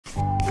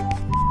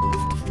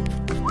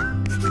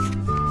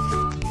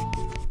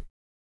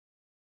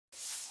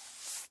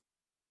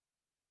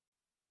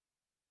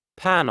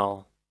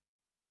panel,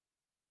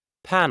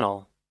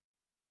 panel,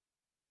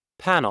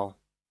 panel.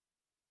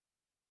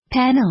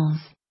 Panels.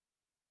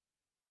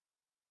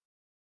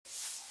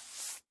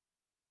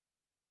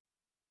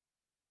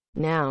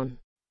 Noun.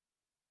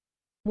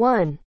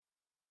 1.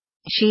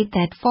 Sheet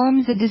that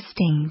forms a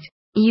distinct,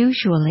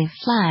 usually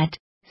flat,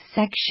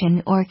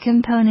 section or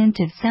component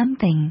of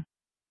something.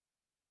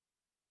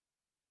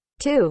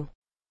 2.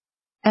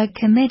 A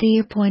committee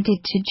appointed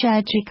to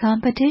judge a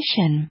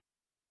competition.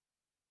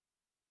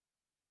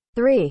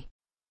 3.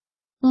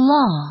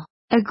 Law.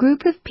 A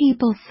group of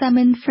people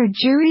summoned for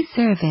jury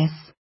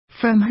service,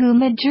 from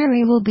whom a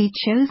jury will be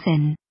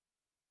chosen.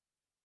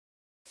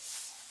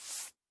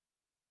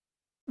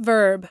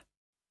 Verb.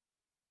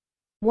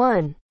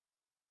 1.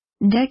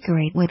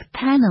 Decorate with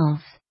panels.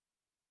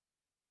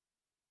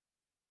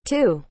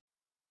 2.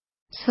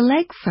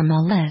 Select from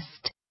a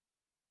list.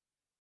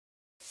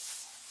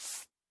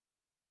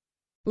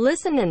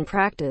 Listen and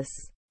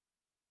practice.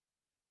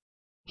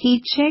 He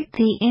checked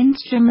the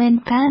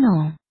instrument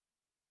panel.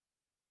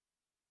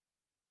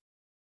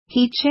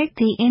 He checked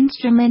the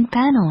instrument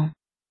panel.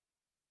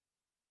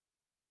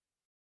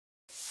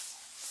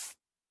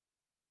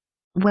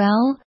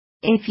 Well,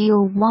 if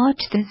you'll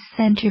watch the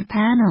center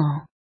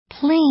panel,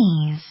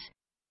 please.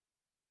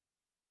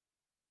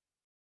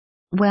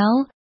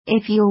 Well,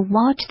 if you'll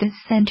watch the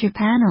center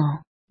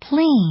panel,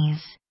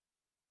 please.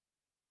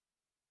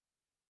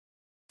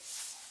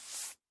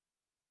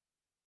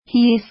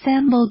 He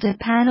assembled a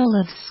panel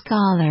of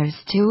scholars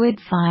to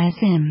advise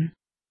him.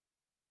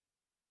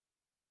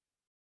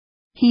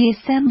 He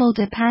assembled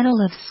a panel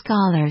of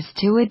scholars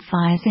to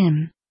advise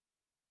him.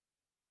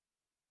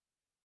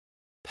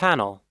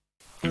 Panel.